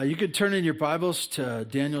You could turn in your Bibles to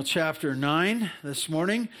Daniel chapter 9 this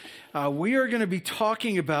morning. We are going to be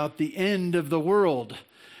talking about the end of the world.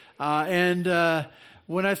 When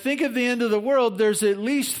I think of the end of the world, there's at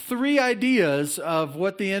least three ideas of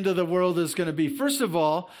what the end of the world is going to be. First of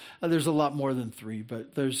all, there's a lot more than three, but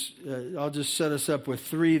I'll just set us up with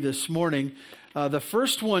three this morning. The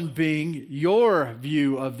first one being your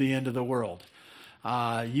view of the end of the world.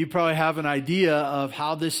 You probably have an idea of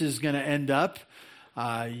how this is going to end up.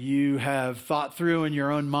 You have thought through in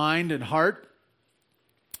your own mind and heart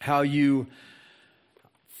how you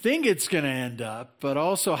think it's going to end up, but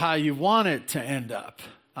also how you want it to end up.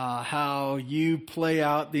 How you play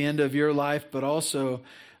out the end of your life, but also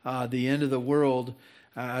the end of the world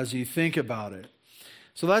as you think about it.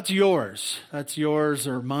 So that's yours. That's yours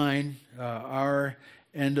or mine, our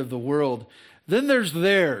end of the world. Then there's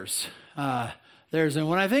theirs. And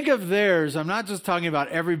when I think of theirs, I'm not just talking about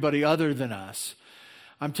everybody other than us.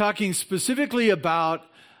 I'm talking specifically about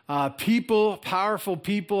people, powerful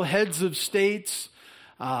people, heads of states,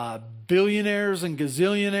 billionaires and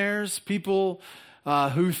gazillionaires, people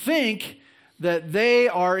who think that they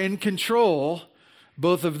are in control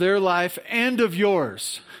both of their life and of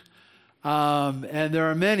yours. And there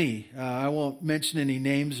are many. I won't mention any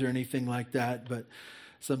names or anything like that, but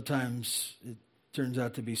sometimes it turns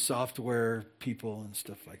out to be software people and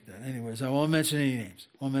stuff like that. Anyways, I won't mention any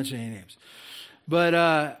names. But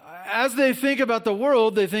as they think about the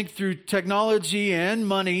world, they think through technology and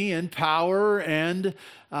money and power and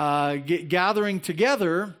gathering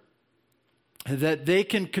together that they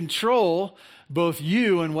can control both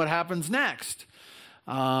you and what happens next.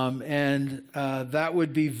 That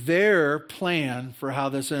would be their plan for how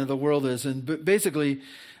this end of the world is. And basically,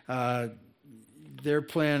 their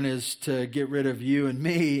plan is to get rid of you and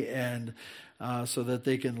me, and so that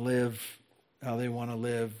they can live how they want to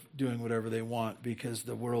live, doing whatever they want, because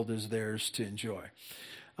the world is theirs to enjoy.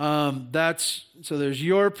 So there's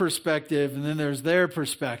your perspective, and then there's their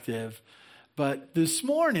perspective. But this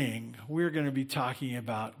morning, we're going to be talking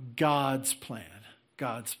about God's plan.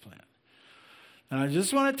 God's plan. And I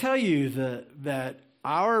just want to tell you that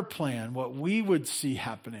our plan, what we would see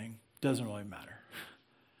happening, doesn't really matter.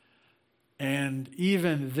 And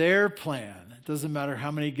even their plan, it doesn't matter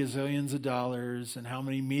how many gazillions of dollars and how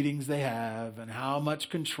many meetings they have and how much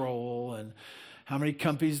control and how many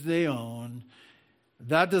companies they own,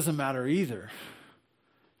 that doesn't matter either.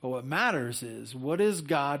 But what matters is, what is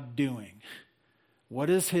God doing? What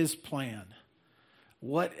is His plan?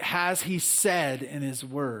 What has He said in His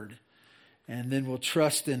Word? And then we'll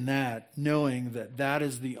trust in that, knowing that that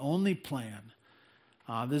is the only plan.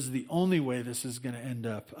 This is the only way this is going to end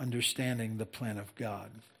up, understanding the plan of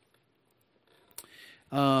God.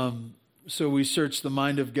 So we search the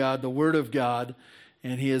mind of God, the Word of God,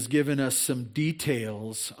 and He has given us some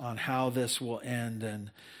details on how this will end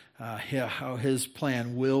and how His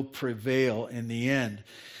plan will prevail in the end.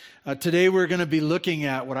 Today we're going to be looking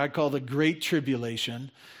at what I call the Great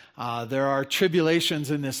Tribulation. There are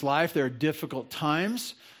tribulations in this life. There are difficult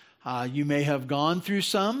times. You may have gone through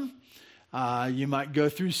some. You might go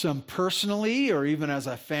through some personally or even as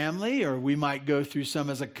a family, or we might go through some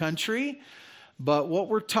as a country. But what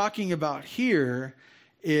we're talking about here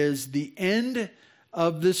is the end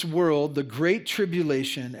of this world, the Great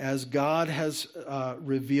Tribulation, as God has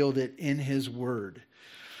revealed it in His Word.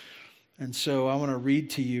 And so I want to read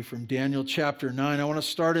to you from Daniel chapter 9. I want to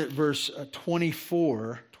start at verse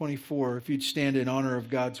 24. If you'd stand in honor of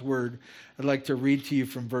God's Word, I'd like to read to you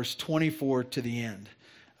from verse 24 to the end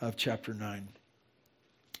of chapter 9.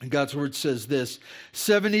 And God's Word says this: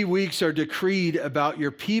 70 weeks are decreed about your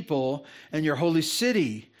people and your holy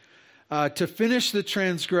city, to finish the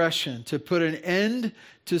transgression, to put an end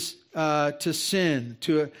to sin,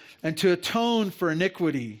 and to atone for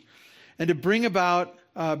iniquity, and to bring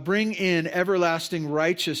in everlasting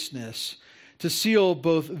righteousness, to seal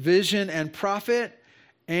both vision and prophet,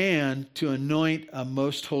 and to anoint a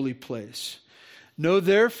most holy place. Know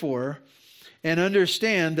therefore and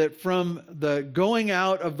understand that from the going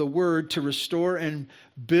out of the word to restore and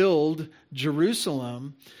build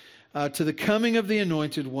Jerusalem, to the coming of the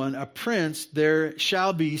Anointed One, a prince, there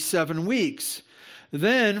shall be 7 weeks.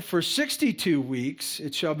 Then for 62 weeks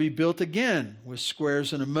it shall be built again with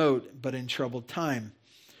squares and a moat, but in troubled time.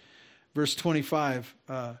 Verse 25,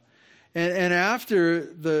 and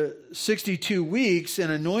after the 62 weeks,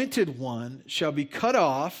 an anointed one shall be cut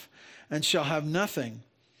off and shall have nothing.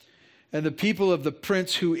 And the people of the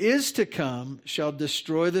prince who is to come shall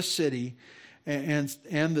destroy the city and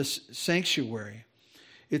the sanctuary.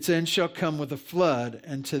 Its end shall come with a flood,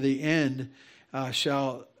 and to the end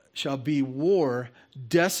shall shall be war,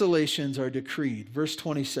 desolations are decreed. Verse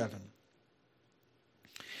 27.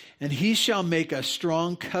 And he shall make a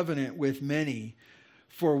strong covenant with many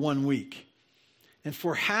for 1 week. And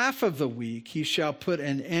for half of the week he shall put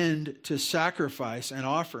an end to sacrifice and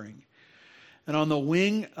offering. And on the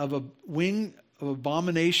wing of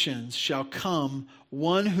abominations shall come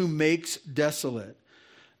one who makes desolate,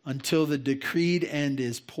 until the decreed end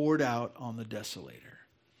is poured out on the desolator.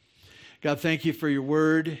 God, thank you for your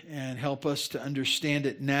word, and help us to understand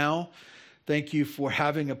it now. Thank you for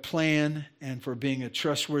having a plan and for being a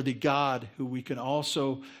trustworthy God who we can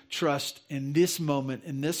also trust in this moment,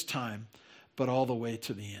 in this time, but all the way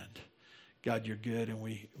to the end. God, you're good, and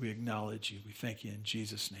we acknowledge you. We thank you in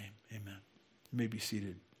Jesus' name. Amen. You may be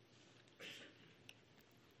seated.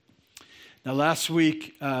 Now, last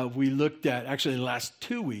week, we looked at, actually the last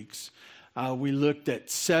 2 weeks, we looked at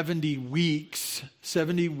 70 weeks,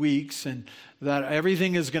 and that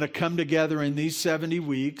everything is going to come together in these 70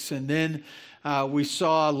 weeks. And then we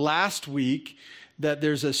saw last week that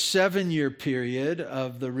there's a 7-year period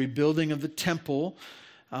of the rebuilding of the temple.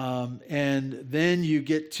 And then you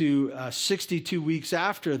get to 62 weeks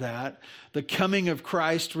after that, the coming of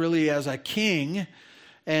Christ really as a king.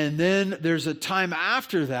 And then there's a time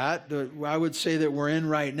after that, I would say that we're in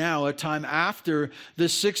right now, a time after the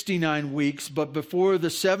 69 weeks, but before the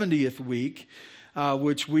 70th week,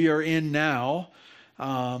 which we are in now.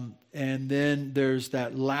 And then there's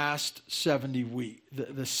that last 70 week, the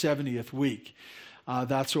 70th week.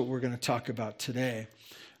 That's what we're going to talk about today.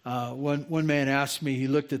 One man asked me, he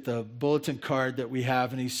looked at the bulletin card that we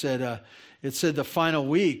have, and he said, it said the final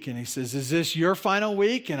week. And he says, is this your final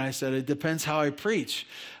week? And I said, it depends how I preach,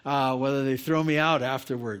 whether they throw me out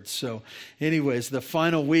afterwards. So anyways, the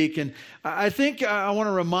final week. And I think I want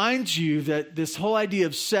to remind you that this whole idea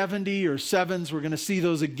of 70 or sevens, we're going to see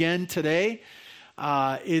those again today.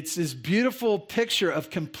 It's this beautiful picture of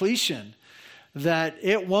completion, that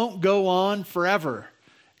it won't go on forever.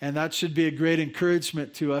 And that should be a great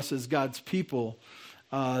encouragement to us as God's people,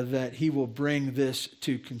 that he will bring this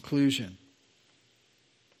to conclusion.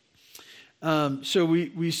 So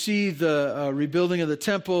we see the rebuilding of the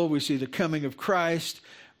temple. We see the coming of Christ.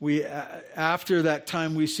 After that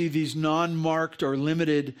time, we see these non-marked or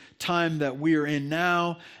limited time that we are in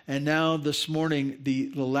now. And now this morning, the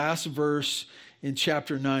last verse in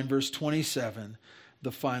chapter 9, verse 27,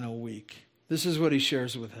 the final week. This is what he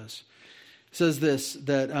shares with us. It says this,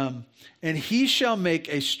 that, and he shall make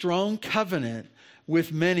a strong covenant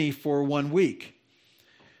with many for 1 week.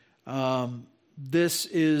 This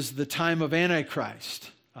is the time of Antichrist.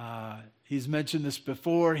 He's mentioned this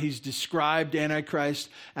before. He's described Antichrist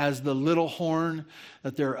as the little horn,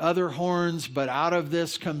 that there are other horns, but out of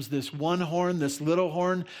this comes this one horn, this little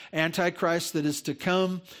horn, Antichrist that is to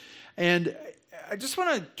come. And I just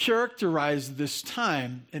want to characterize this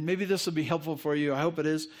time, and maybe this will be helpful for you. I hope it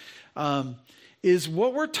is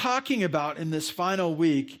what we're talking about in this final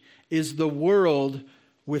week is the world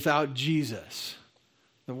without Jesus.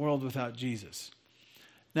 The world without Jesus.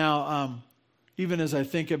 Now, even as I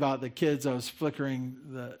think about the kids, I was flicking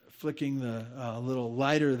the little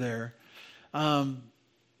lighter there.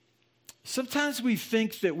 Sometimes we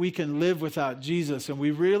think that we can live without Jesus, and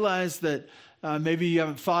we realize that maybe you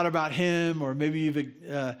haven't thought about him, or maybe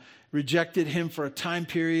you've rejected him for a time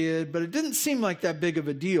period, but it didn't seem like that big of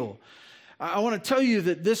a deal. I want to tell you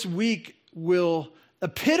that this week will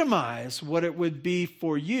epitomize what it would be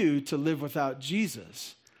for you to live without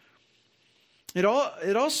Jesus. It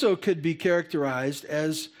also could be characterized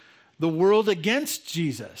as the world against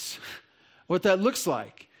Jesus, what that looks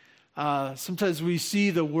like. Sometimes we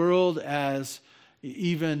see the world as,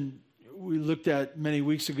 even we looked at many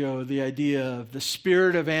weeks ago, the idea of the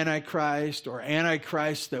spirit of Antichrist, or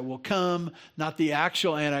Antichrist that will come, not the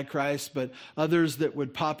actual Antichrist, but others that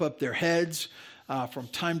would pop up their heads from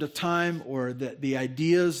time to time, or the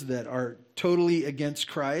ideas that are totally against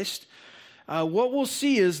Christ. What we'll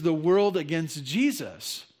see is the world against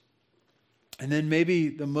Jesus. And then maybe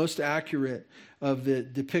the most accurate of the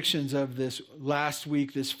depictions of this last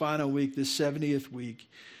week, this final week, this 70th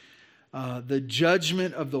week, the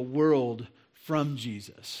judgment of the world from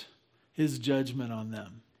Jesus, his judgment on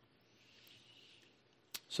them.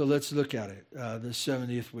 So let's look at it, the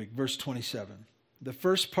 70th week, verse 27. The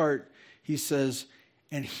first part, he says,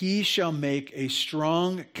 and he shall make a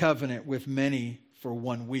strong covenant with many for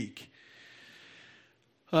 1 week.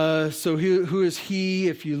 So who is he?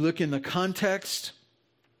 If you look in the context,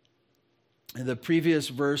 the previous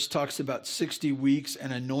verse talks about 60 weeks,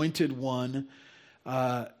 an anointed one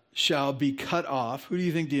shall be cut off. Who do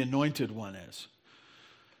you think the anointed one is?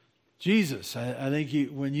 Jesus. I think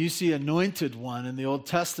when you see anointed one in the Old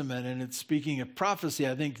Testament and it's speaking of prophecy,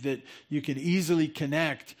 I think that you can easily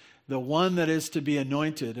connect the one that is to be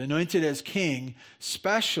anointed as king,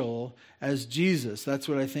 special as Jesus. That's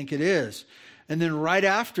what I think it is. And then right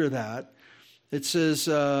after that, it says,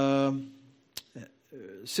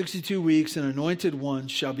 62 weeks, an anointed one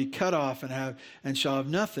shall be cut off and shall have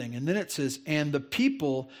nothing. And then it says, and the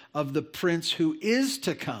people of the prince who is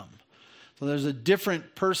to come. So there's a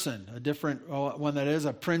different person, a different one that is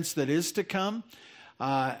a prince that is to come.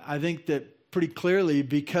 I think that pretty clearly,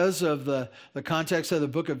 because of the context of the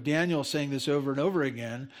book of Daniel saying this over and over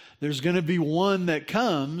again, there's going to be one that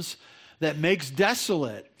comes that makes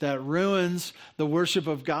desolate, that ruins the worship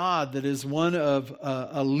of God, that is one of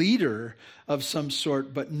a leader of some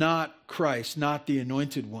sort, but not Christ, not the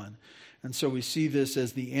anointed one. And so we see this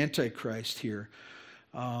as the Antichrist here.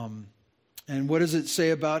 And what does it say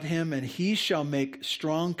about him? And he shall make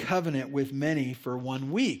strong covenant with many for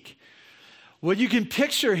 1 week. What you can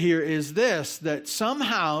picture here is this, that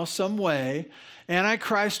somehow, some way,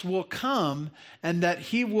 Antichrist will come and that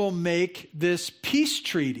he will make this peace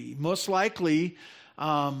treaty, most likely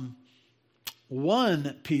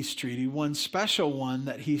one peace treaty, one special one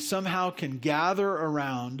that he somehow can gather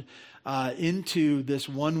around into this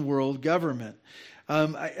one world government.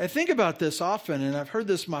 I think about this often, and I've heard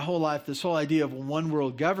this my whole life, this whole idea of a one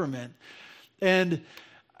world government. And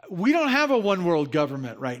we don't have a one world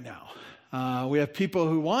government right now. We have people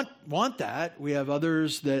who want that. We have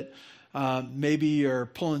others that maybe are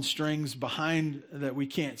pulling strings behind that we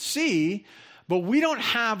can't see. But we don't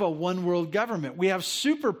have a one world government. We have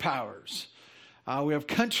superpowers. We have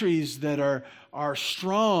countries that are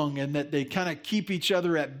strong and that they kind of keep each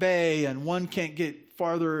other at bay, and one can't get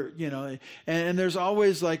farther, and there's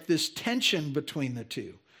always like this tension between the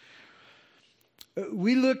two.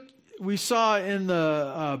 We saw in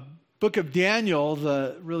the book of Daniel,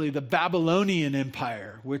 the Babylonian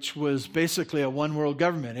Empire, which was basically a one world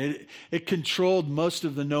government. It controlled most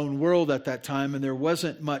of the known world at that time, and there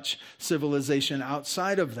wasn't much civilization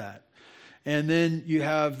outside of that. And then you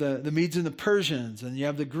have the Medes and the Persians, and you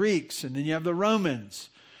have the Greeks, and then you have the Romans,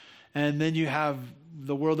 and then you have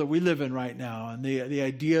the world that we live in right now, and the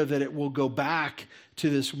idea that it will go back to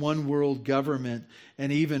this one world government,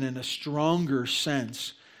 and even in a stronger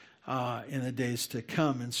sense in the days to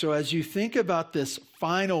come. And so as you think about this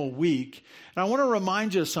final week, and I want to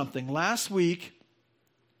remind you of something. Last week,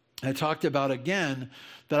 I talked about again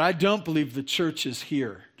that I don't believe the church is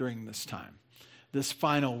here during this time, this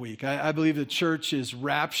final week. I believe the church is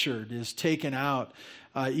raptured, is taken out,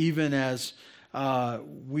 even as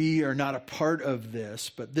we are not a part of this,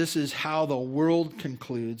 but this is how the world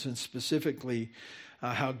concludes, and specifically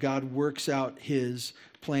how God works out his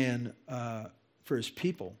plan for his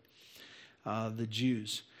people, the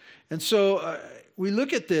Jews. And so we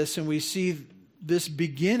look at this and we see this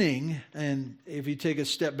beginning, and if you take a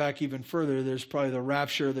step back even further, there's probably the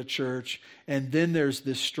rapture of the church, and then there's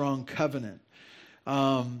this strong covenant.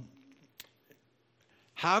 How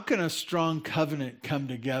can a strong covenant come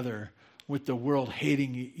together with the world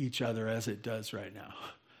hating each other as it does right now?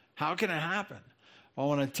 How can it happen? Well,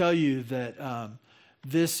 I want to tell you that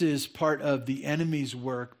this is part of the enemy's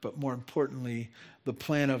work, but more importantly, the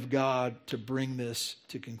plan of God to bring this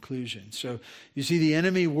to conclusion. So you see the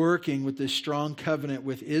enemy working with this strong covenant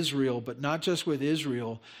with Israel, but not just with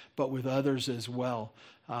Israel, but with others as well,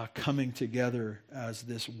 coming together as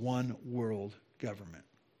this one world government.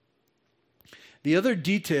 The other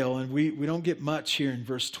detail, and we don't get much here in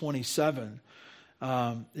verse 27,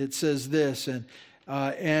 it says this,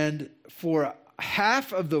 and for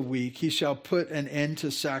half of the week he shall put an end to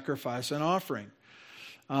sacrifice and offering.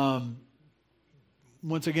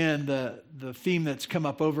 Once again, the theme that's come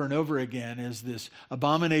up over and over again is this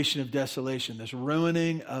abomination of desolation, this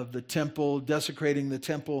ruining of the temple, desecrating the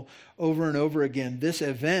temple over and over again. This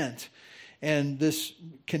event, and this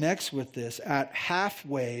connects with this, at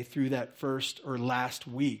halfway through that first or last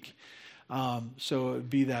week. So it would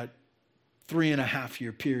be that 3.5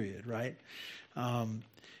 year period, right?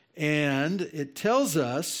 And it tells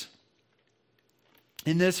us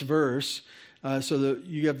in this verse,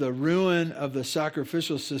 you have the ruin of the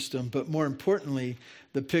sacrificial system, but more importantly,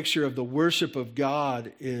 the picture of the worship of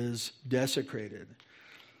God is desecrated.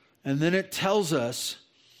 And then it tells us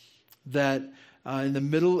that in the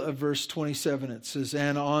middle of verse 27, it says,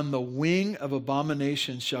 and on the wing of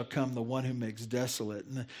abomination shall come the one who makes desolate.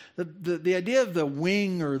 And the idea of the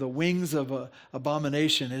wing or the wings of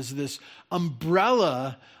abomination is this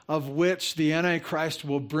umbrella of which the Antichrist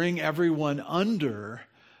will bring everyone under,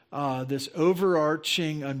 this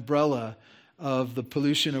overarching umbrella of the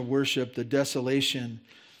pollution of worship, the desolation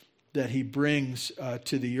that he brings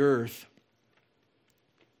to the earth.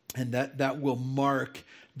 And that will mark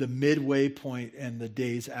the midway point and the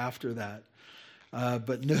days after that.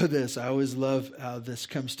 But know this, I always love how this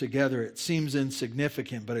comes together. It seems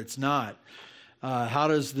insignificant, but it's not. How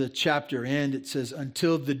does the chapter end? It says,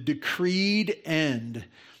 until the decreed end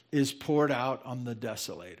is poured out on the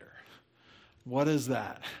desolator. What is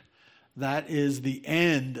that? That is the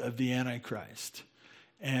end of the Antichrist.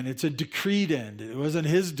 And it's a decreed end. It wasn't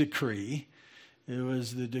his decree. It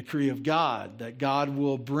was the decree of God, that God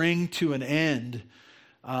will bring to an end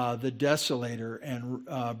the desolator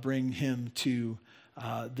and bring him to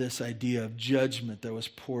this idea of judgment that was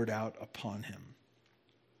poured out upon him.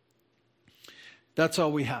 That's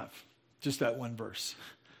all we have, just that one verse.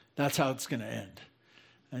 That's how it's going to end.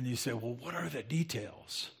 And you say, well, what are the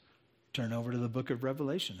details? Turn over to the book of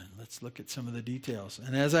Revelation and let's look at some of the details.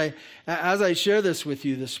 And as I share this with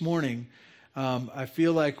you this morning, I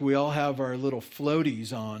feel like we all have our little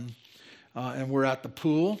floaties on, and we're at the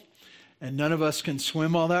pool, and none of us can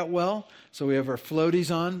swim all that well. So we have our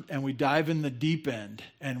floaties on, and we dive in the deep end,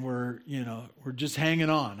 and we're just hanging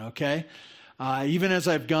on, okay? Even as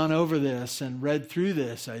I've gone over this and read through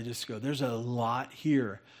this, I just go, there's a lot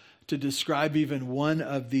here. To describe even one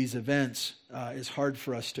of these events is hard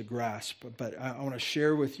for us to grasp. But I want to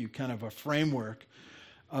share with you kind of a framework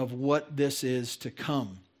of what this is to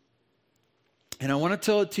come. And I want to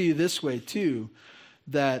tell it to you this way too,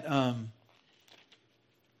 that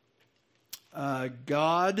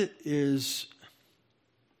God is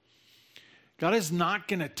not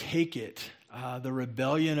going to take it, the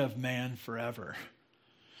rebellion of man, forever.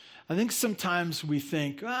 I think sometimes we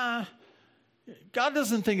think, God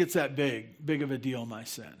doesn't think it's that big of a deal, my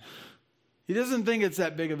sin. He doesn't think it's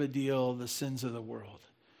that big of a deal, the sins of the world.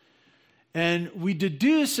 And we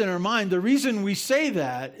deduce in our mind, the reason we say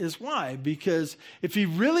that is why? Because if he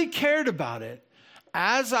really cared about it,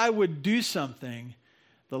 as I would do something,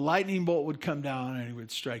 the lightning bolt would come down and he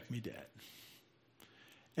would strike me dead.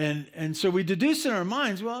 And so we deduce in our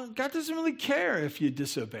minds, well, God doesn't really care if you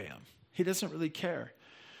disobey him. He doesn't really care.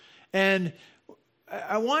 And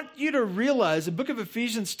I want you to realize the book of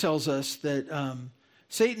Ephesians tells us that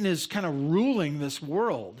Satan is kind of ruling this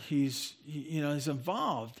world. He's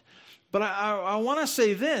involved. But I want to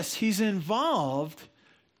say this, he's involved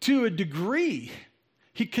to a degree.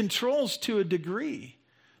 He controls to a degree.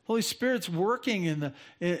 Holy Spirit's working in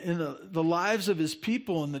the lives of his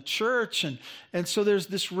people in the church. And so there's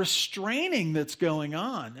this restraining that's going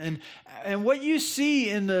on. And what you see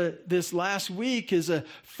in this last week is a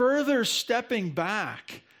further stepping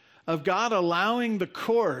back of God allowing the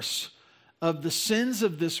course of the sins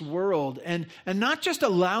of this world. And not just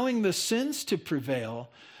allowing the sins to prevail,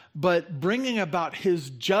 but bringing about his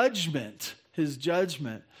judgment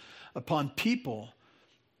upon people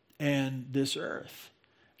and this earth.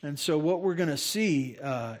 And so what we're going to see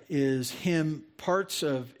is parts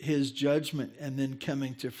of his judgment and then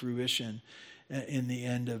coming to fruition in the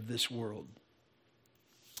end of this world.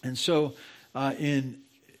 And so in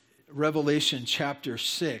Revelation chapter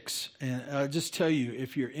 6, and I'll just tell you,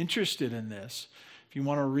 if you're interested in this, if you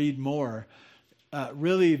want to read more,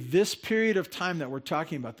 really this period of time that we're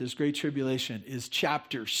talking about, this Great Tribulation, is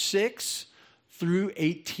chapter 6 through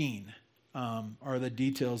 18. Are the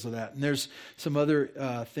details of that. And there's some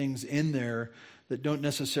other things in there that don't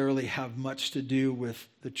necessarily have much to do with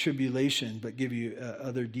the tribulation, but give you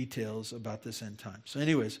other details about this end time. So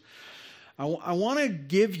anyways, I want to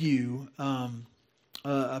give you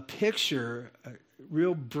a picture, a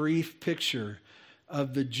real brief picture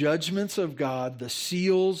of the judgments of God, the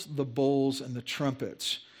seals, the bowls, and the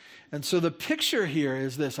trumpets. And so the picture here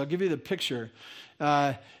is this. I'll give you the picture.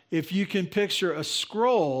 If you can picture a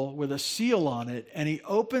scroll with a seal on it, and he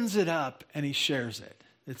opens it up and he shares it.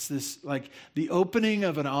 It's this, like the opening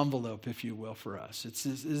of an envelope, if you will, for us. It's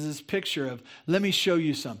this picture of, let me show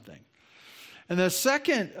you something. And the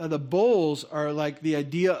second, the bowls are like the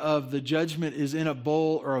idea of the judgment is in a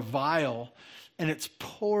bowl or a vial, and it's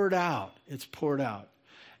poured out. It's poured out.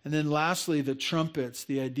 And then lastly, the trumpets,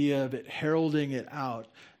 the idea of it heralding it out,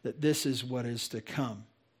 that this is what is to come.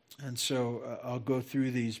 And so I'll go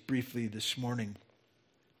through these briefly this morning.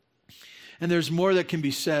 And there's more that can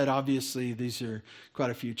be said. Obviously, these are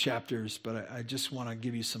quite a few chapters, but I just want to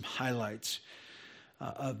give you some highlights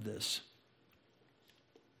of this.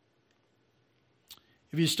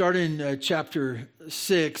 If you start in chapter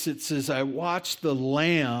 6, it says, I watched the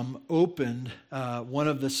Lamb opened one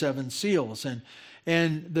of the seven seals.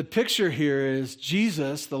 And the picture here is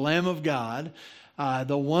Jesus, the Lamb of God,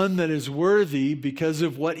 the one that is worthy because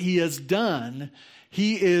of what he has done.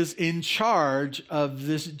 He is in charge of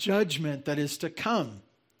this judgment that is to come.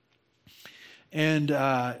 And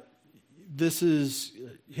this is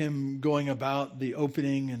him going about the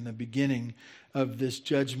opening and the beginning of this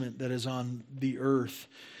judgment that is on the earth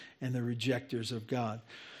and the rejectors of God.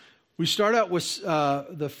 We start out with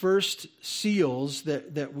the first seals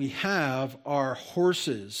that we have are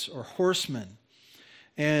horses or horsemen.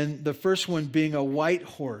 And the first one being a white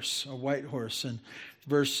horse. And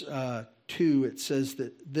verse 2, it says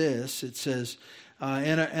it says,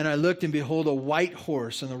 and I looked, and behold, a white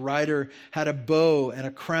horse, and the rider had a bow, and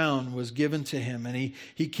a crown was given to him. And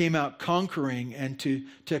he came out conquering and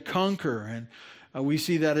to conquer. And we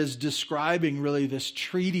see that as describing really this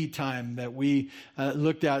treaty time that we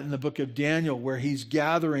looked at in the book of Daniel, where he's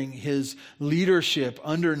gathering his leadership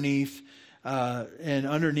underneath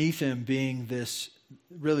him being this,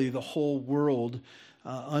 really the whole world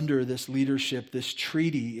under this leadership, this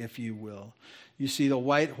treaty, if you will. You see the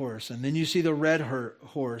white horse, and then you see the red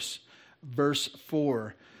horse, verse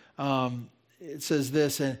 4. It says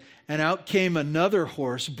this, and out came another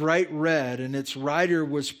horse, bright red, and its rider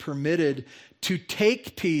was permitted to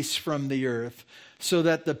take peace from the earth, so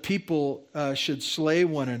that the people should slay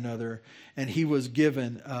one another, and he was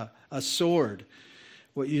given a sword.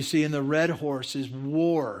 What you see in the red horse is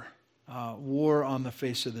war on the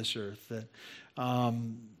face of this earth,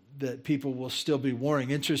 that people will still be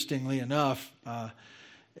warring. Interestingly enough,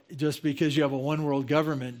 just because you have a one world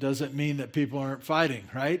government doesn't mean that people aren't fighting,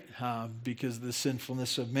 right? Because of the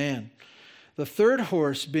sinfulness of man. The third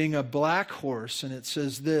horse being a black horse, and it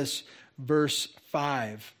says this, verse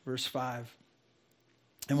 5.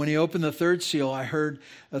 And when he opened the third seal, I heard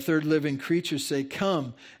a third living creature say,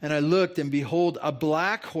 "Come." And I looked, and behold, a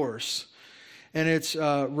black horse, and its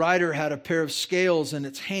rider had a pair of scales in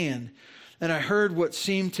its hand. And I heard what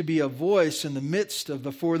seemed to be a voice in the midst of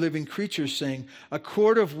the four living creatures saying, "A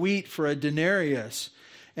quart of wheat for a denarius,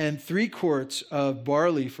 and 3 quarts of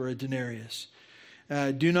barley for a denarius.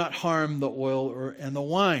 Do not harm the oil and the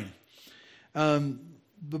wine."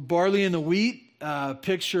 The barley and the wheat,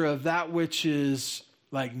 picture of that which is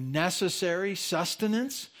like necessary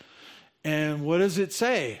sustenance. And what does it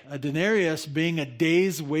say? A denarius being a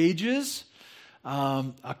day's wages.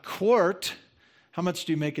 A quart, how much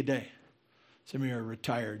do you make a day? Some of you are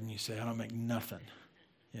retired and you say, "I don't make nothing."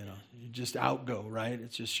 You just outgo, right?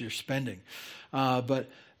 It's just your spending. But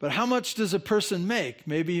how much does a person make?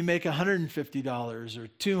 Maybe you make $150 or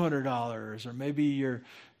 $200, or maybe you're,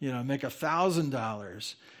 make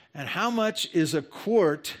 $1,000. And how much is a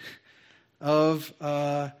quart of,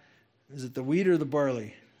 is it the wheat or the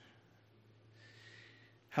barley?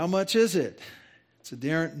 How much is it? It's a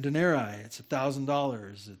denarii. It's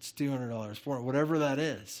 $1,000. It's $200, $400, whatever that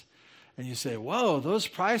is. And you say, "Whoa, those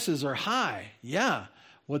prices are high." Yeah,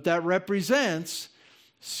 what that represents,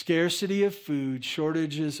 scarcity of food,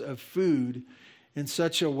 shortages of food in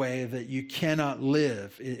such a way that you cannot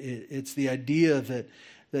live. It's the idea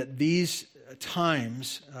that these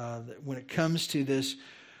times, when it comes to this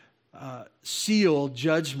seal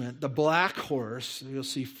judgment, the black horse, you'll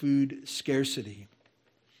see food scarcity.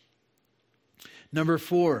 Number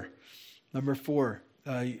four,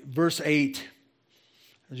 verse 8.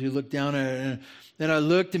 As you look down at it, then I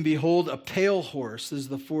looked, and behold, a pale horse. This is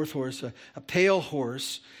the fourth horse, a pale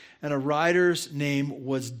horse, and a rider's name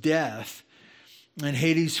was Death, and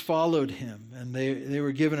Hades followed him. And they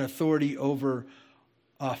were given authority over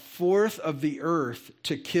 1/4 of the earth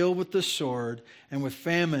to kill with the sword, and with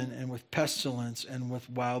famine, and with pestilence, and with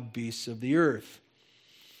wild beasts of the earth.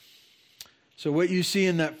 So what you see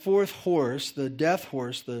in that fourth horse, the death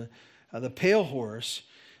horse, the pale horse,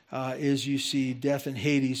 is you see death and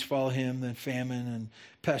Hades follow him, then famine and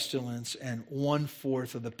pestilence, and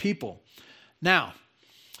 1/4 of the people. Now,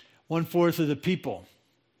 1/4 of the people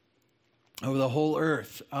over the whole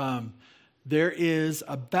earth. There is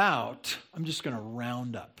about, I'm just going to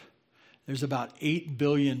round up, there's about 8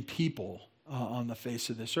 billion people on the face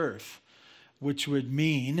of this earth, which would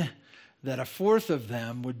mean that 1/4 of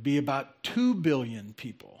them would be about 2 billion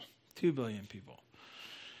people. 2 billion people.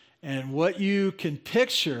 And what you can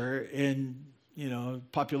picture in,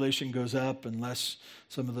 population goes up unless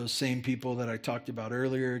some of those same people that I talked about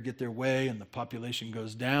earlier get their way and the population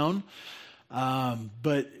goes down.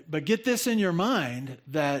 But get this in your mind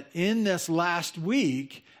that in this last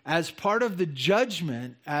week, as part of the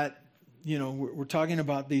judgment we're talking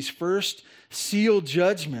about these first seal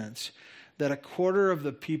judgments, that 1/4 of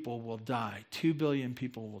the people will die. 2 billion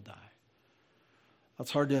people will die.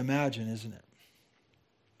 That's hard to imagine, isn't it?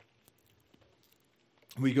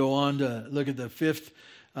 We go on to look at the fifth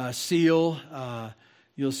seal.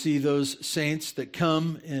 You'll see those saints that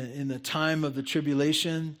come in the time of the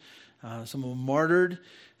tribulation, some of them martyred.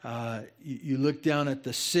 You look down at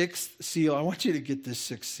the sixth seal. I want you to get this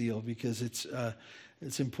sixth seal because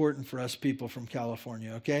it's important for us people from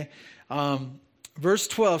California, okay? Verse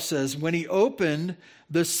 12 says, when he opened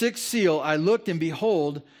the sixth seal, I looked and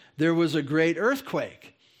behold, there was a great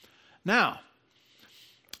earthquake. Now,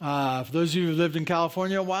 for those of you who lived in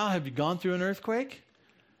California a while, have you gone through an earthquake?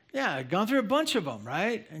 Yeah, I've gone through a bunch of them,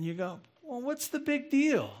 right? And you go, well, what's the big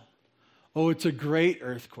deal? Oh, it's a great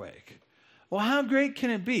earthquake. Well, how great can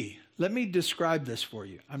it be? Let me describe this for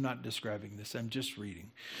you. I'm not describing this. I'm just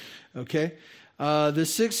reading. Okay? The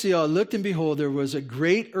sixth seal, I looked and behold, there was a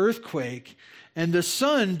great earthquake, and the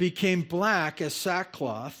sun became black as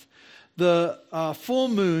sackcloth. The full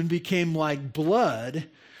moon became like blood,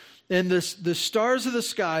 and the stars of the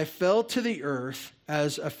sky fell to the earth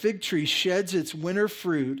as a fig tree sheds its winter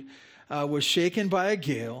fruit, was shaken by a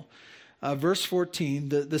gale. Verse 14,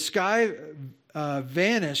 the sky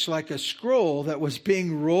vanished like a scroll that was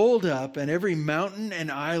being rolled up, and every mountain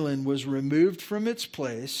and island was removed from its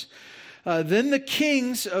place. Then the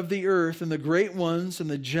kings of the earth and the great ones and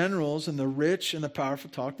the generals and the rich and the powerful,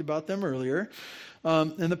 talked about them earlier,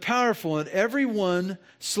 and the powerful and everyone,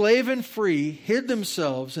 slave and free, hid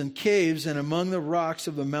themselves in caves and among the rocks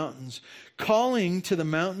of the mountains, calling to the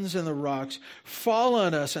mountains and the rocks, fall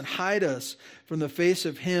on us and hide us from the face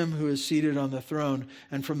of him who is seated on the throne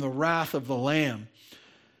and from the wrath of the Lamb.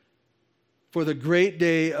 For the great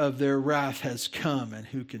day of their wrath has come, and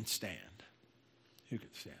who can stand? Who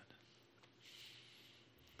can stand?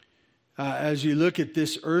 As you look at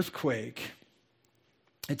this earthquake,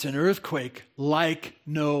 it's an earthquake like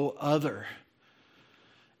no other.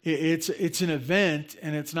 It's an event,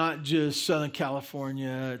 and it's not just Southern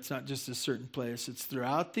California. It's not just a certain place. It's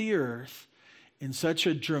throughout the earth in such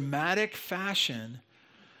a dramatic fashion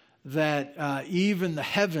that even the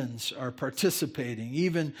heavens are participating,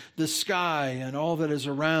 even the sky and all that is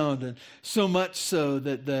around, and so much so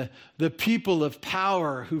that the people of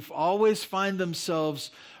power who always find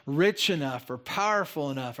themselves rich enough or powerful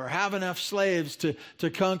enough or have enough slaves to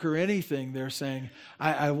conquer anything, they're saying,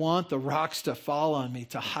 I want the rocks to fall on me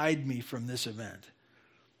to hide me from this event.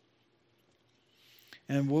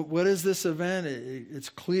 And what is this event? It's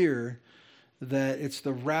clear that it's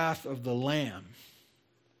the wrath of the Lamb.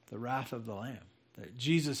 The wrath of the Lamb. That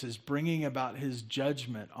Jesus is bringing about his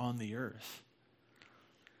judgment on the earth.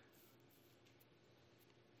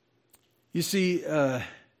 You see,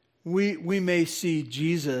 we may see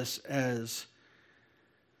Jesus as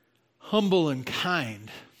humble and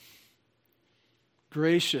kind,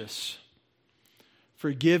 gracious,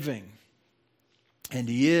 forgiving, and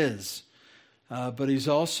he is. But he's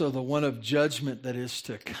also the one of judgment that is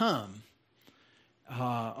to come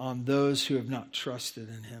on those who have not trusted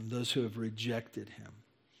in him, those who have rejected him.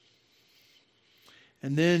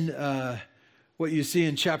 And then what you see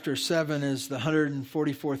in chapter 7 is the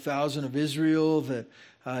 144,000 of Israel. That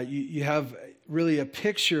you have really a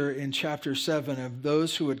picture in chapter 7 of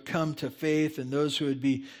those who would come to faith and those who would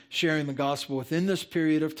be sharing the gospel within this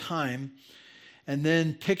period of time. And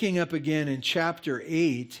then picking up again in chapter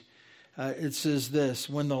 8, it says this,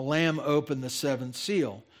 when the Lamb opened the seventh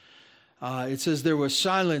seal. It says there was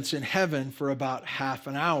silence in heaven for about half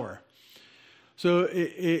an hour. So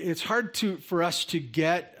it's hard for us to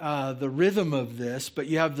get the rhythm of this, but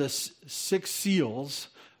you have this 6 seals,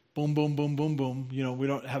 boom, boom, boom, boom, boom. You know, we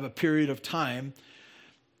don't have a period of time.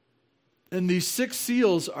 And these 6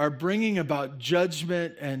 seals are bringing about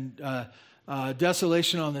judgment and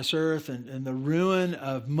desolation on this earth and the ruin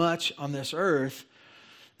of much on this earth.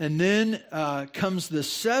 And then comes the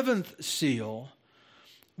 7th seal,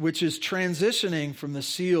 which is transitioning from the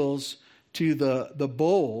seals to the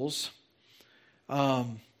bowls. As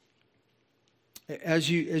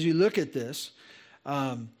you look at this,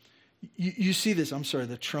 you see this. I'm sorry,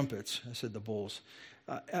 the trumpets. I said the bowls.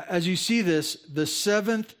 As you see this, the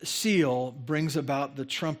 7th seal brings about the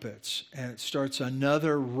trumpets, and it starts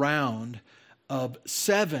another round of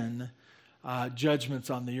 7 judgments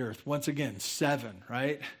on the earth. Once again, 7,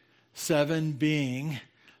 right? 7 being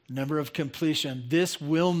number of completion. This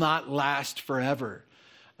will not last forever.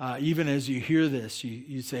 Even as you hear this,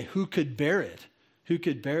 you say, who could bear it? Who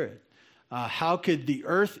could bear it? How could the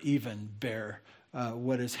earth even bear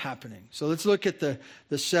what is happening? So let's look at the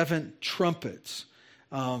 7 trumpets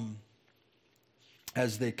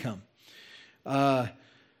as they come. And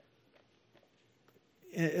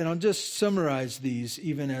I'll just summarize these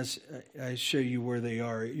even as I show you where they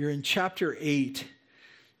are. You're in chapter 8.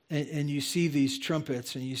 And you see these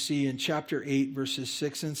trumpets, and you see in chapter 8, verses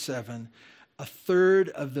 6 and 7, a third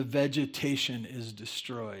of the vegetation is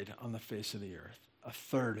destroyed on the face of the earth. A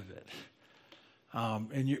third of it.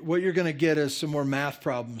 What you're going to get is some more math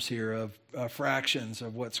problems here of fractions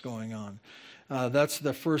of what's going on. That's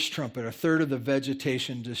the first trumpet, a third of the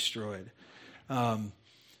vegetation destroyed.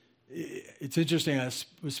 It's interesting, I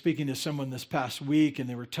was speaking to someone this past week, and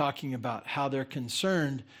they were talking about how they're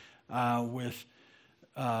concerned with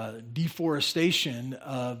deforestation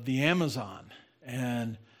of the Amazon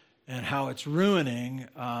and how it's ruining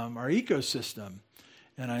our ecosystem.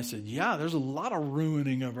 And I said, yeah, there's a lot of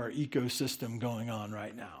ruining of our ecosystem going on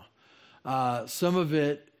right now. Some of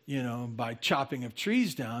it, by chopping of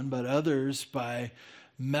trees down, but others by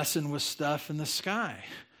messing with stuff in the sky,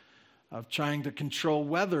 of trying to control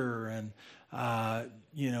weather and,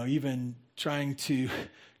 even trying to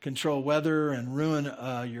control weather and ruin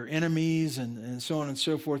your enemies and so on and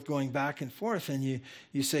so forth, going back and forth. And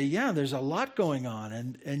you say, yeah, there's a lot going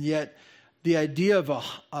on. And yet the idea of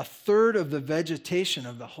a third of the vegetation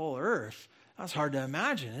of the whole earth, that's hard to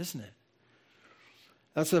imagine, isn't it?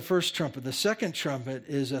 That's the first trumpet. The second trumpet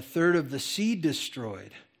is a third of the sea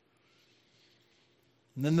destroyed.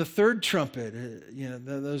 And then the third trumpet,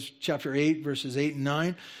 those chapter 8, verses 8 and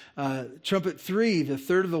 9. Trumpet 3, the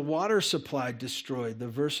third of the water supply destroyed. The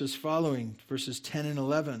verses following, verses 10 and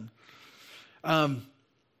 11. Do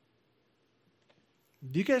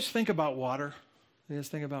you guys think about water? You guys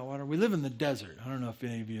think about water? We live in the desert. I don't know if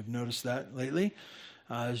any of you have noticed that lately.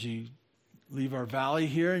 As you leave our valley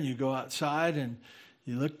here and you go outside and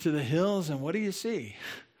you look to the hills, and what do you see?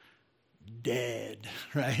 Dead,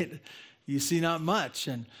 right? You see not much.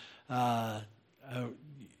 And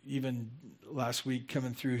even last week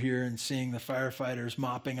coming through here and seeing the firefighters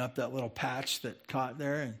mopping up that little patch that caught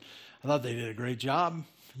there, and I thought they did a great job.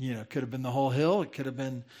 It could have been the whole hill. It could have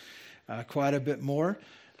been quite a bit more.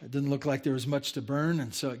 It didn't look like there was much to burn,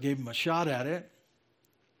 and so it gave them a shot at it.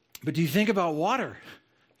 But do you think about water?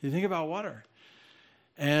 Do you think about water?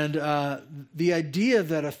 And the idea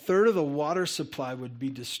that a third of the water supply would be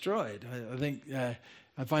destroyed, I think I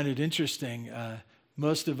find it interesting.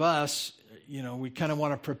 Most of us, we kind of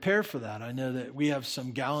want to prepare for that. I know that we have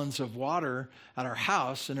some gallons of water at our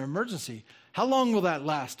house in an emergency. How long will that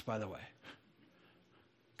last, by the way?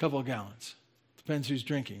 A couple of gallons. Depends who's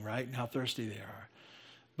drinking, right, and how thirsty they are.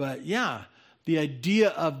 But yeah, the idea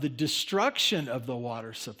of the destruction of the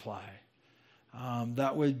water supply,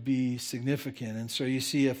 that would be significant. And so you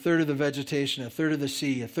see a third of the vegetation, a third of the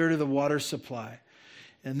sea, a third of the water supply.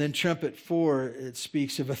 And then trumpet 4, it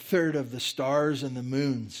speaks of a third of the stars and the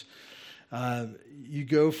moons. You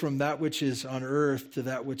go from that which is on earth to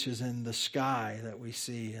that which is in the sky that we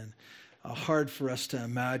see. And hard for us to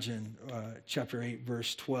imagine, chapter 8,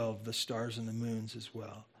 verse 12, the stars and the moons as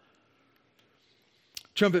well.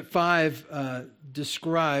 Trumpet 5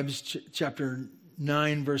 describes, chapter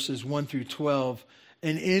 9, verses 1 through 12,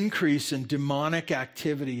 an increase in demonic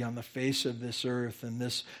activity on the face of this earth, and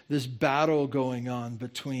this battle going on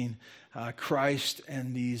between Christ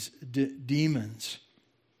and these demons.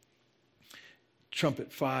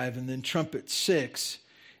 Trumpet 5, and then trumpet 6,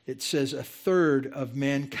 it says a third of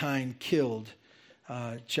mankind killed.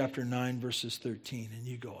 Chapter 9, verses 13. And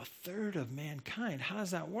you go, a third of mankind? How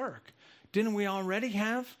does that work? Didn't we already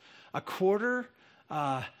have a quarter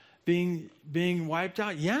being wiped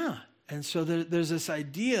out? Yeah. And so there's this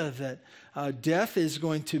idea that death is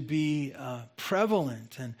going to be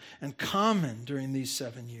prevalent and common during these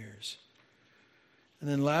 7 years. And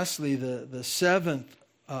then lastly, the seventh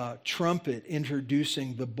trumpet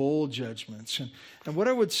introducing the bowl judgments. And what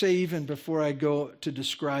I would say even before I go to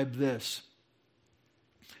describe this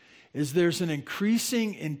is there's an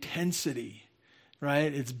increasing intensity,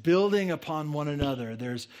 right? It's building upon one another.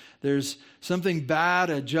 There's something bad,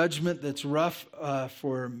 a judgment that's rough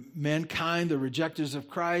for mankind, the rejectors of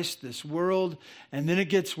Christ, this world, and then it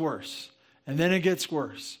gets worse, and then it gets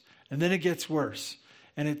worse, and then it gets worse.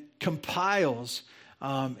 And it compiles,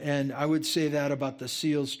 and I would say that about the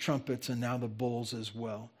seals, trumpets, and now the bowls as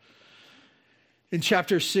well. In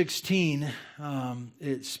chapter 16,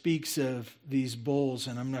 it speaks of these bowls,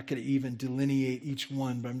 and I'm not going to even delineate each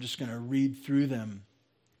one, but I'm just going to read through them.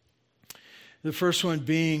 The first one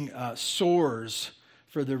being sores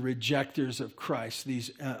for the rejectors of Christ,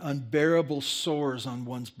 these unbearable sores on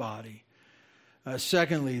one's body.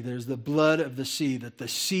 Secondly, there's the blood of the sea, that the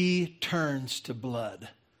sea turns to blood.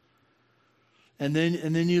 And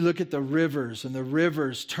then you look at the rivers, and the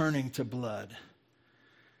rivers turning to blood.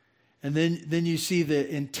 And then you see the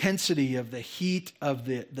intensity of the heat of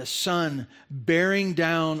the sun bearing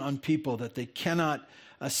down on people, that they cannot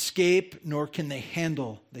escape, nor can they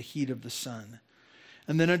handle the heat of the sun.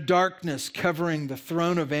 And then a darkness covering the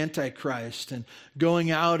throne of Antichrist and going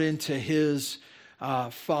out into his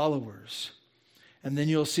followers. And then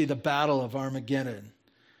you'll see the battle of Armageddon.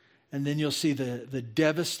 And then you'll see the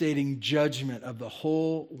devastating judgment of the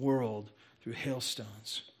whole world through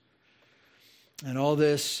hailstones. And all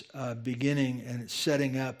this beginning and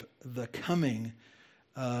setting up the coming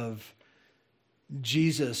of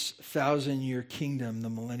Jesus' 1,000-year kingdom, the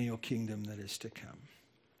millennial kingdom that is to come.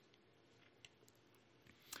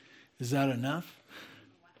 Is that enough?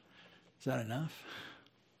 Is that enough?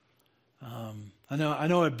 I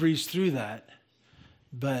know I breezed through that,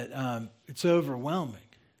 but it's overwhelming.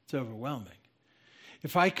 It's overwhelming.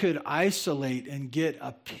 If I could isolate and get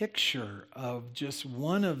a picture of just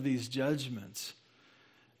one of these judgments,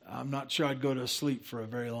 I'm not sure I'd go to sleep for a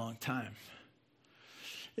very long time.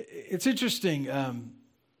 It's interesting.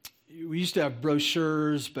 We used to have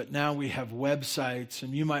brochures, but now we have websites,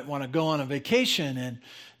 and you might want to go on a vacation, and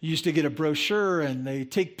you used to get a brochure, and they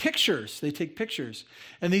take pictures.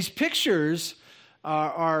 And these pictures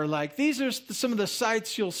are like, these are some of the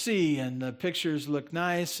sights you'll see, and the pictures look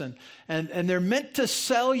nice, and they're meant to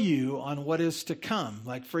sell you on what is to come.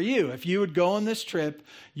 Like for you, if you would go on this trip,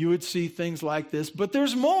 you would see things like this, but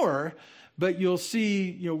there's more, but you'll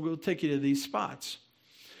see, we'll take you to these spots.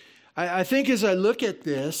 I think as I look at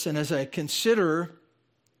this and as I consider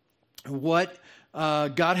what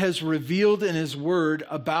God has revealed in His Word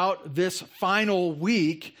about this final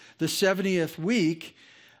week, the 70th week,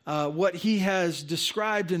 what He has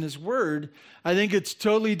described in His Word, I think it's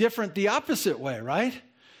totally different the opposite way, right?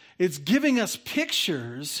 It's giving us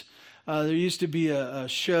pictures. There used to be a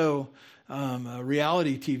show, a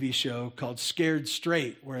reality TV show called Scared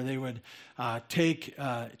Straight, where they would take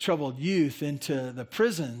troubled youth into the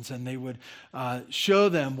prisons, and they would show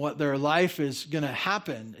them what their life is going to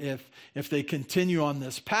happen if they continue on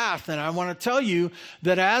this path. And I want to tell you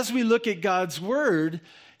that as we look at God's Word,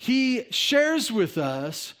 He shares with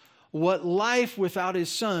us what life without His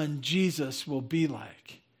Son, Jesus, will be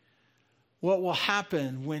like. What will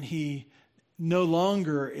happen when He no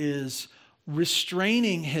longer is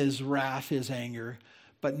restraining His wrath, His anger,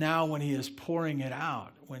 but now when He is pouring it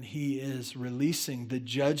out, when He is releasing the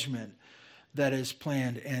judgment that is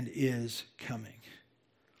planned and is coming.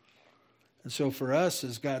 And so for us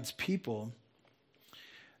as God's people,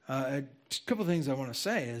 a couple of things I want to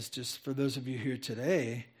say is just for those of you here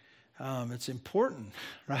today, it's important,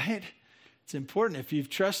 right? It's important. If you've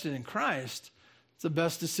trusted in Christ, it's the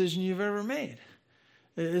best decision you've ever made.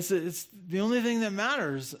 It's the only thing that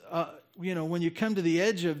matters, when you come to the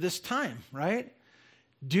edge of this time, right?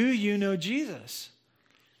 Do you know Jesus?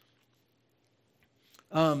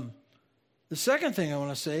 The second thing I want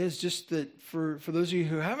to say is just that for those of you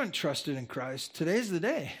who haven't trusted in Christ, today's the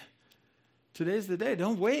day. Today's the day.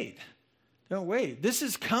 Don't wait. Don't wait. This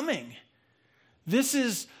is coming. This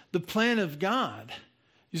is the plan of God.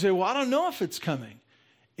 You say, well, I don't know if it's coming.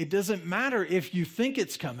 It doesn't matter if you think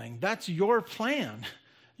it's coming. That's your plan.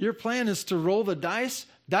 Your plan is to roll the dice.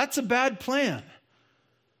 That's a bad plan.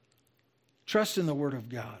 Trust in the Word of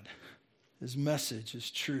God. His message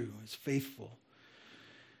is true, is faithful.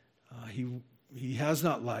 He has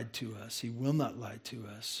not lied to us. He will not lie to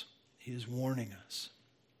us. He is warning us.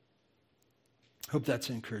 Hope that's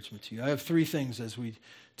an encouragement to you. I have three things as we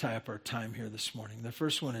tie up our time here this morning. The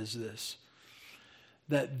first one is this,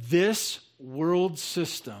 that this world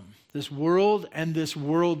system, this world and this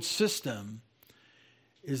world system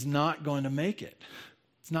is not going to make it.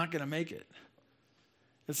 It's not going to make it.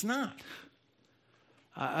 It's not.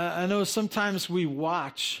 I know sometimes we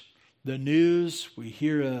watch the news, we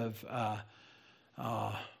hear of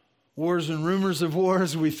wars and rumors of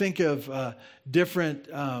wars, we think of different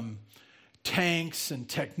tanks and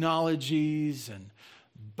technologies and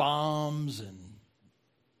bombs and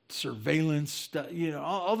surveillance stuff,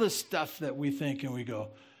 all this stuff that we think and we go,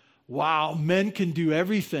 wow, men can do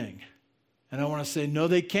everything. And I want to say, no,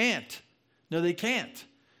 they can't. No, they can't.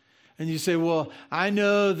 And you say, well, I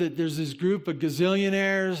know that there's this group of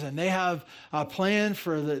gazillionaires and they have a plan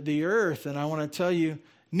for the earth. And I want to tell you,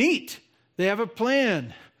 neat, they have a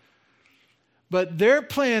plan. But their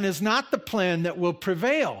plan is not the plan that will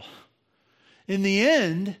prevail. In the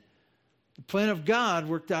end, the plan of God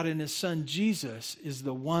worked out in His Son Jesus is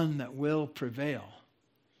the one that will prevail.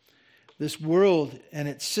 This world and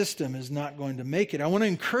its system is not going to make it. I want to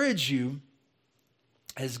encourage you,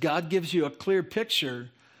 as God gives you a clear picture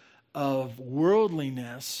of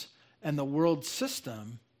worldliness and the world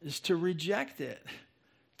system, is to reject it.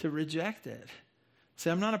 To reject it. Say,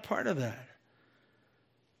 I'm not a part of that.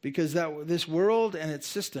 Because this world and its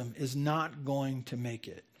system is not going to make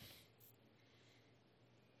it.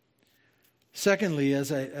 Secondly,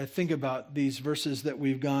 as I think about these verses that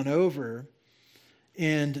we've gone over,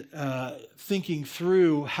 and thinking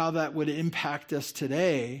through how that would impact us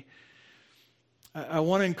today, I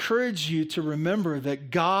want to encourage you to remember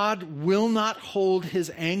that God will not hold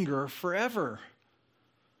his anger forever.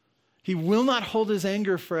 He will not hold his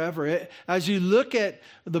anger forever. As you look at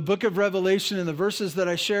the book of Revelation and the verses that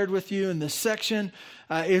I shared with you in this section,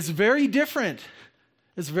 it's very different.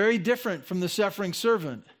 It's very different from the suffering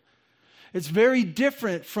servant. It's very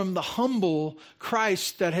different from the humble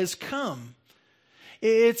Christ that has come.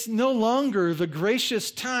 It's no longer the gracious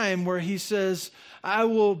time where he says, I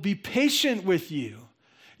will be patient with you.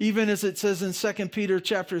 Even as it says in 2 Peter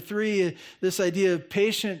chapter 3, this idea of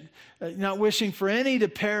patient, not wishing for any to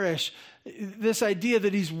perish, this idea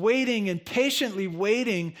that he's waiting and patiently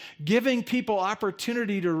waiting, giving people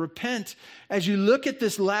opportunity to repent. As you look at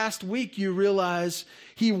this last week, you realize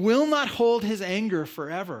he will not hold his anger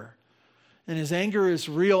forever. And his anger is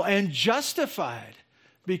real and justified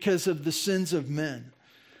because of the sins of men.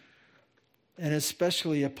 And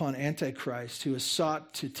especially upon Antichrist, who has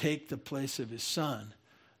sought to take the place of his Son,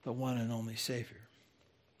 the one and only Savior.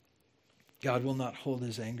 God will not hold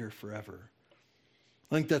his anger forever.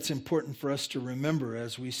 I think that's important for us to remember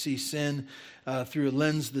as we see sin through a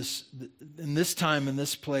lens in this time, in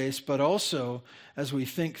this place, but also as we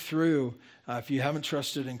think through, if you haven't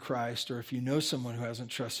trusted in Christ, or if you know someone who hasn't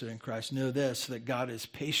trusted in Christ, know this, that God is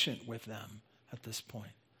patient with them at this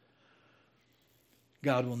point.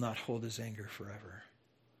 God will not hold his anger forever.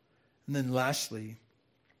 And then lastly,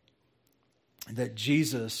 that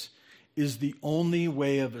Jesus is the only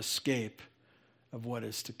way of escape of what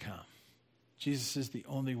is to come. Jesus is the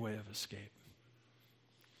only way of escape.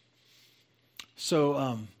 So,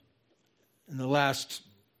 in the last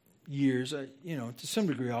years, to some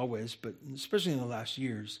degree always, but especially in the last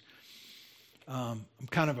years, I'm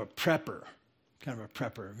kind of a prepper.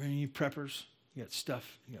 I mean, you preppers, you got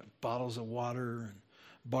stuff, you got bottles of water and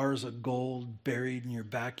bars of gold buried in your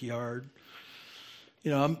backyard.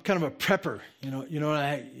 I'm kind of a prepper. You know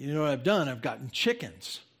what I've done? I've gotten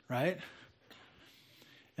chickens, right?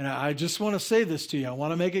 And I just want to say this to you. I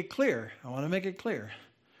want to make it clear.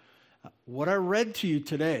 What I read to you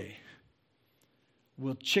today,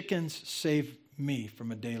 will chickens save me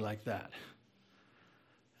from a day like that?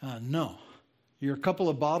 No. You're a couple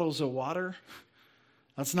of bottles of water,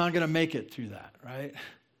 that's not going to make it through that, right?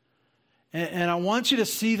 And I want you to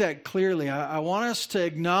see that clearly. I want us to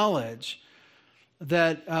acknowledge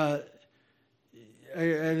that I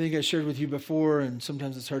think I shared with you before, and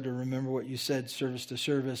sometimes it's hard to remember what you said service to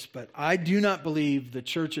service, but I do not believe the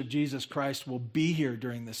Church of Jesus Christ will be here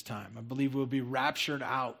during this time. I believe we'll be raptured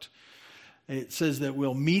out. It says that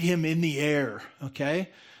we'll meet him in the air, okay?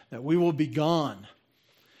 That we will be gone.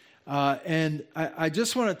 And I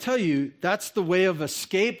just want to tell you, that's the way of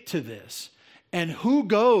escape to this. And who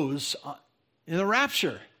goes in the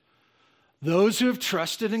rapture? Those who have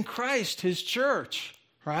trusted in Christ, his church,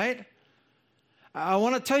 right? I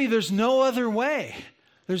want to tell you, there's no other way.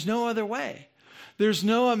 There's no other way. There's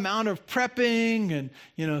no amount of prepping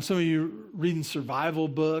and, some of you reading survival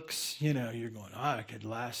books, you're going, I could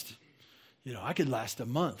last a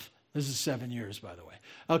month. This is 7 years, by the way.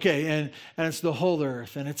 Okay, and it's the whole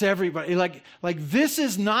earth, and it's everybody. Like this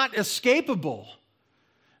is not escapable.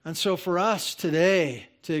 And so for us today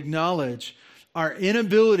to acknowledge our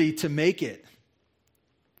inability to make it,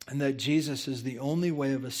 and that Jesus is the only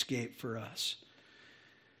way of escape for us.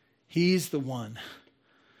 He's the one.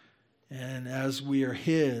 And as we are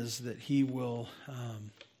his, that he will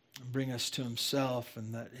bring us to himself,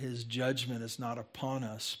 and that his judgment is not upon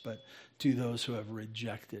us, but to those who have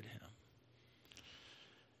rejected him.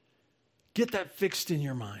 Get that fixed in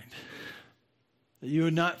your mind. That you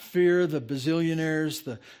would not fear the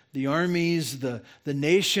bazillionaires, the armies, the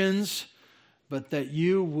nations, but that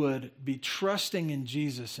you would be trusting in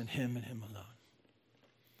Jesus and him alone.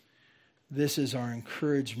 This is our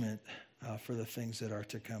encouragement for the things that are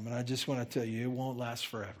to come. And I just want to tell you, it won't last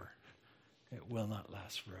forever. It will not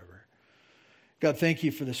last forever. God, thank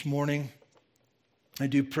you for this morning. I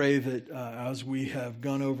do pray that as we have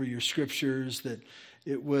gone over your scriptures, that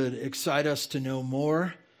it would excite us to know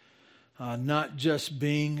more, not just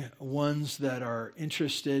being ones that are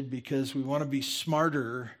interested because we want to be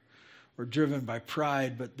smarter or driven by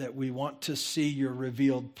pride, but that we want to see your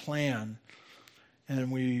revealed plan,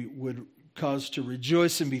 and we would cause to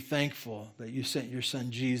rejoice and be thankful that you sent your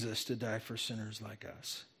son Jesus to die for sinners like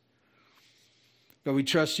us. God, we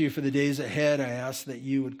trust you for the days ahead. I ask that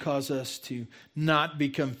you would cause us to not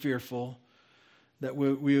become fearful, that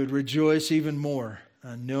we would rejoice even more,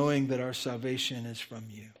 knowing that our salvation is from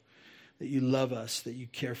you, that you love us, that you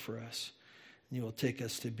care for us, and you will take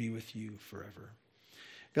us to be with you forever.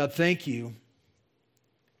 God, thank you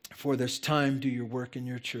for this time. Do your work in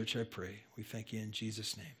your church, I pray. We thank you in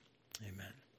Jesus' name. Amen.